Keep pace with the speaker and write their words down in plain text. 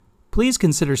Please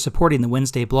consider supporting the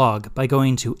Wednesday blog by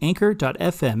going to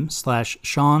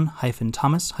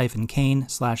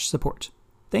anchor.fm/Sean-Thomas-Kane/support.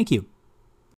 Thank you.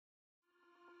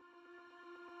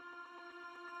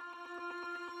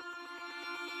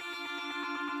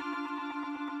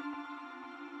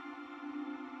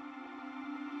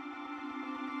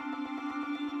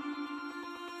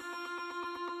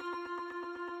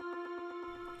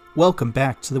 Welcome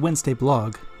back to the Wednesday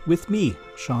blog with me,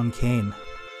 Sean Kane.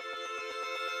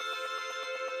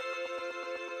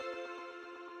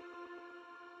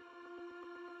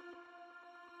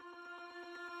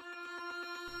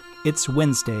 It's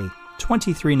Wednesday,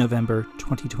 23 November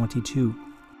 2022.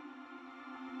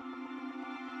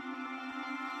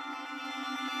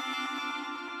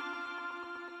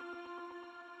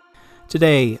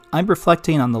 Today, I'm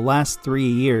reflecting on the last 3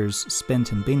 years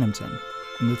spent in Binghamton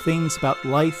and the things about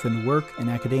life and work and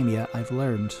academia I've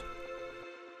learned.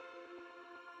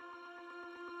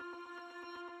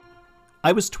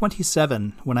 I was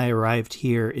 27 when I arrived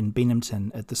here in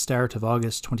Binghamton at the start of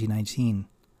August 2019.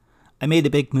 I made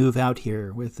a big move out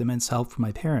here with immense help from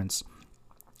my parents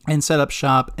and set up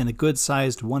shop in a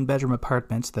good-sized one-bedroom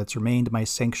apartment that's remained my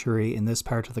sanctuary in this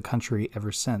part of the country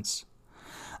ever since.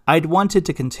 I'd wanted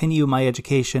to continue my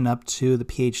education up to the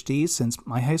PhD since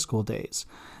my high school days,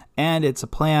 and it's a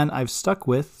plan I've stuck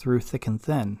with through thick and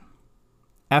thin.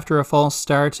 After a false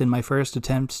start in my first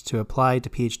attempt to apply to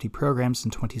PhD programs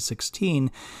in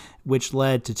 2016, which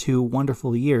led to 2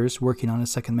 wonderful years working on a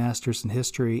second master's in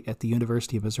history at the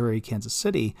University of Missouri, Kansas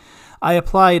City, I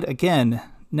applied again,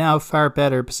 now far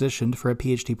better positioned for a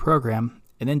PhD program,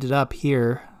 and ended up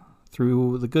here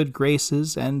through the good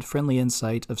graces and friendly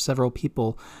insight of several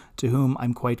people to whom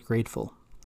I'm quite grateful.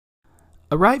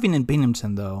 Arriving in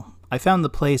Binghamton, though, I found the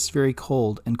place very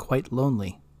cold and quite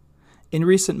lonely. In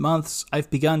recent months, I've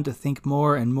begun to think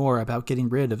more and more about getting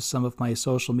rid of some of my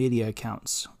social media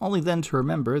accounts, only then to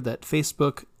remember that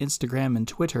Facebook, Instagram, and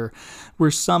Twitter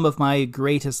were some of my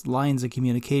greatest lines of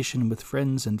communication with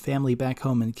friends and family back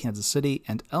home in Kansas City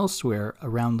and elsewhere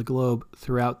around the globe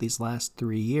throughout these last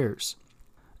 3 years.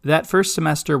 That first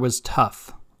semester was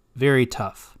tough, very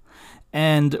tough.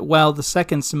 And while the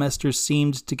second semester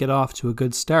seemed to get off to a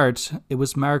good start, it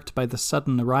was marked by the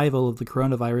sudden arrival of the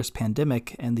coronavirus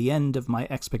pandemic and the end of my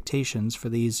expectations for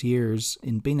these years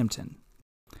in Binghamton.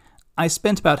 I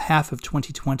spent about half of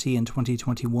 2020 and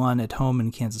 2021 at home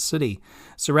in Kansas City,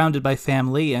 surrounded by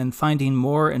family and finding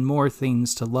more and more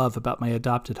things to love about my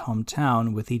adopted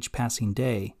hometown with each passing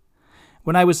day.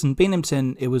 When I was in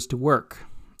Binghamton, it was to work.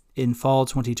 In fall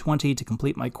 2020 to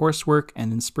complete my coursework,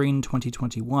 and in spring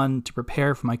 2021 to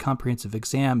prepare for my comprehensive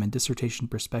exam and dissertation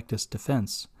prospectus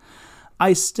defense.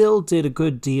 I still did a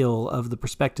good deal of the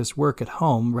prospectus work at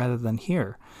home rather than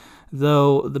here,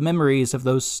 though the memories of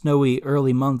those snowy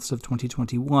early months of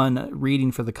 2021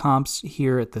 reading for the comps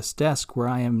here at this desk where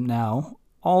I am now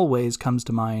always comes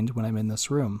to mind when I'm in this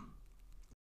room.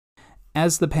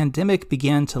 As the pandemic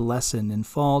began to lessen in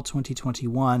fall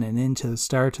 2021 and into the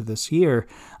start of this year,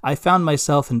 I found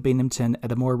myself in Binghamton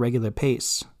at a more regular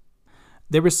pace.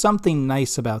 There was something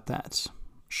nice about that.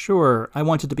 Sure, I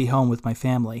wanted to be home with my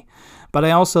family, but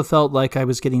I also felt like I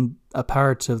was getting a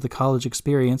part of the college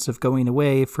experience of going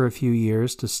away for a few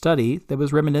years to study that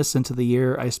was reminiscent of the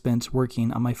year I spent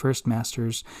working on my first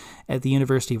master's at the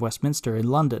University of Westminster in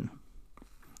London.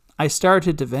 I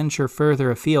started to venture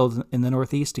further afield in the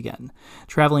Northeast again,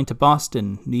 traveling to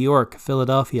Boston, New York,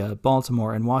 Philadelphia,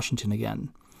 Baltimore, and Washington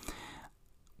again.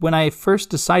 When I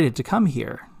first decided to come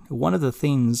here, one of the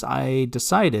things I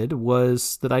decided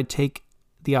was that I'd take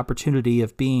the opportunity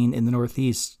of being in the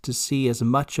Northeast to see as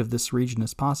much of this region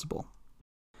as possible.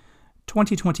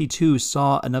 2022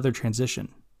 saw another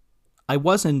transition. I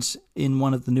wasn't in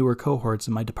one of the newer cohorts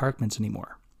in my department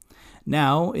anymore.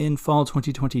 Now, in fall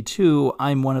 2022,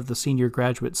 I'm one of the senior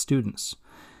graduate students.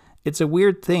 It's a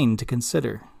weird thing to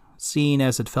consider, seeing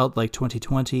as it felt like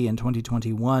 2020 and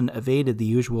 2021 evaded the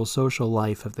usual social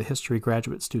life of the history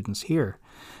graduate students here,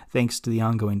 thanks to the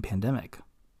ongoing pandemic.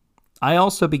 I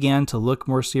also began to look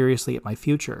more seriously at my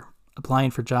future, applying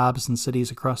for jobs in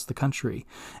cities across the country,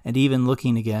 and even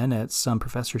looking again at some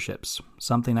professorships,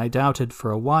 something I doubted for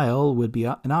a while would be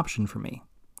an option for me.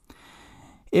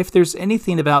 If there's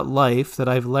anything about life that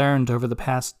I've learned over the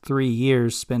past 3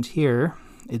 years spent here,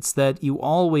 it's that you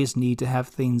always need to have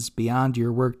things beyond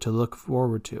your work to look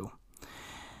forward to.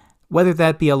 Whether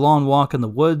that be a long walk in the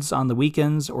woods on the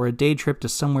weekends, or a day trip to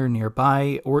somewhere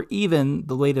nearby, or even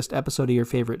the latest episode of your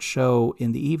favorite show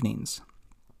in the evenings.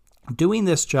 Doing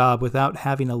this job without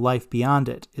having a life beyond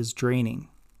it is draining.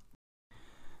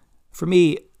 For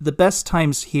me, the best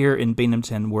times here in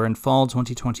Binghamton were in fall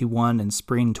 2021 and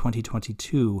spring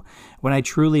 2022, when I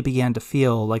truly began to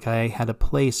feel like I had a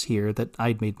place here that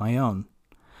I'd made my own.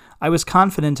 I was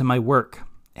confident in my work,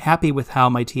 happy with how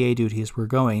my TA duties were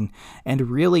going, and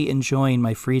really enjoying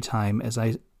my free time as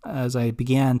I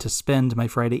began to spend my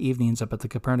Friday evenings up at the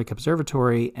Copernic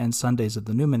Observatory and Sundays at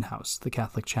the Newman House, the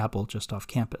Catholic chapel just off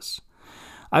campus.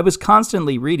 I was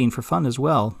constantly reading for fun as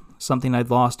well, something I'd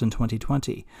lost in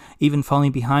 2020, even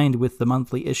falling behind with the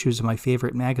monthly issues of my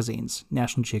favorite magazines,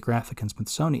 National Geographic and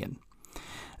Smithsonian.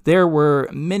 There were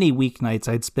many weeknights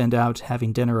I'd spend out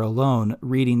having dinner alone,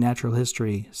 reading natural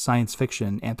history, science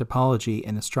fiction, anthropology,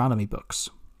 and astronomy books.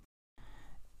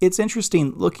 It's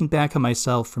interesting looking back on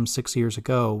myself from 6 years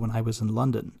ago when I was in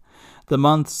London, the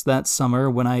months that summer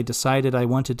when I decided I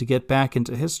wanted to get back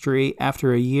into history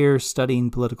after a year studying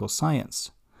political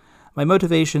science. My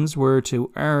motivations were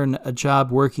to earn a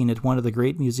job working at one of the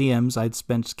great museums I'd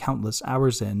spent countless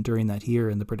hours in during that year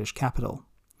in the British capital.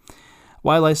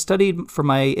 While I studied for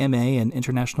my MA in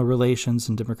International Relations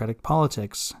and Democratic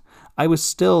Politics, I was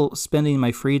still spending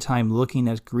my free time looking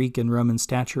at Greek and Roman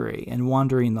statuary and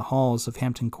wandering the halls of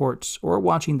Hampton Court or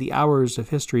watching the hours of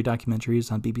history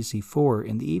documentaries on BBC4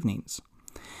 in the evenings.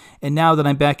 And now that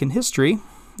I'm back in history,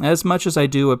 as much as I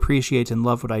do appreciate and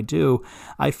love what I do,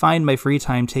 I find my free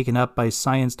time taken up by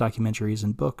science documentaries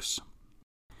and books.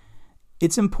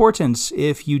 It's important,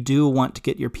 if you do want to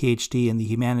get your PhD in the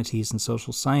humanities and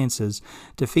social sciences,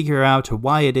 to figure out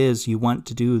why it is you want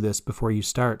to do this before you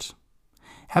start.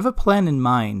 Have a plan in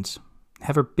mind,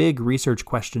 have a big research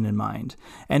question in mind,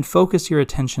 and focus your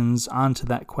attentions onto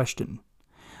that question.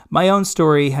 My own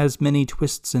story has many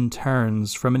twists and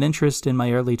turns, from an interest in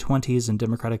my early 20s in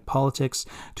democratic politics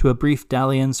to a brief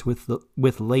dalliance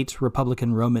with late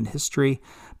Republican Roman history,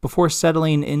 before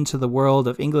settling into the world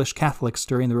of English Catholics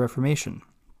during the Reformation.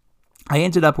 I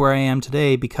ended up where I am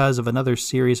today because of another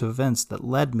series of events that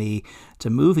led me to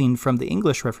moving from the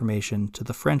English Reformation to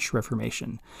the French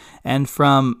Reformation, and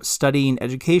from studying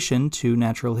education to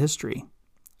natural history.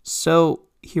 So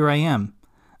here I am,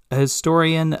 a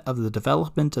historian of the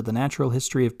development of the natural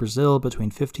history of Brazil between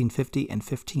 1550 and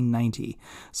 1590,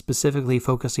 specifically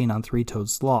focusing on three-toed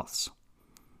sloths.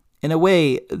 In a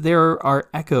way, there are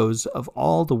echoes of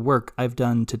all the work I've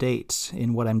done to date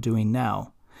in what I'm doing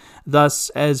now. Thus,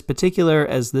 as particular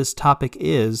as this topic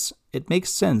is, it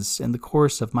makes sense in the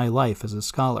course of my life as a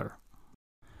scholar.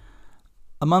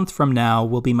 A month from now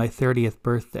will be my 30th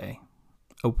birthday.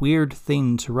 A weird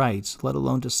thing to write, let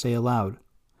alone to say aloud.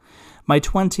 My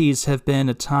 20s have been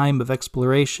a time of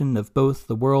exploration of both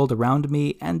the world around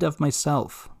me and of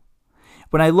myself.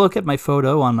 When I look at my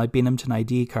photo on my Binghamton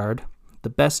ID card, the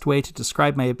best way to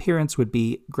describe my appearance would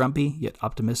be grumpy yet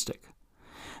optimistic.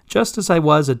 Just as I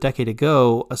was a decade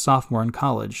ago, a sophomore in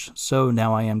college, so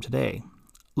now I am today,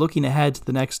 looking ahead to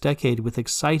the next decade with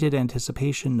excited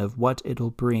anticipation of what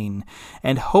it'll bring,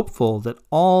 and hopeful that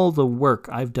all the work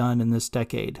I've done in this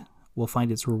decade will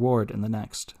find its reward in the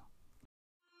next.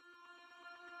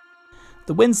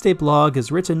 The Wednesday blog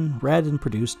is written, read, and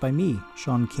produced by me,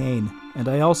 Sean Kane, and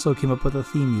I also came up with the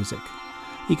theme music.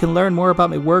 You can learn more about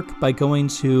my work by going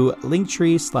to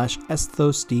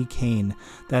linktree/esthosdkane.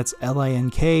 That's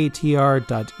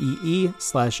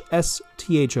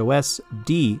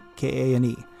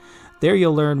linktr.ee/STHOSDKANE. There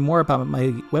you'll learn more about my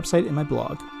website and my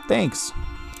blog. Thanks!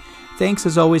 Thanks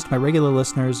as always to my regular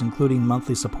listeners, including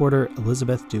monthly supporter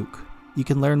Elizabeth Duke. You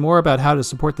can learn more about how to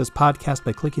support this podcast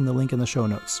by clicking the link in the show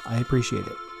notes. I appreciate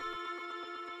it.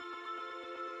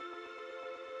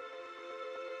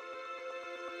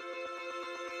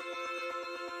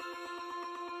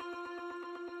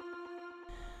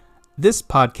 This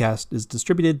podcast is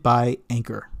distributed by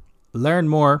Anchor. Learn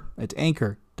more at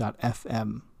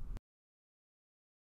anchor.fm.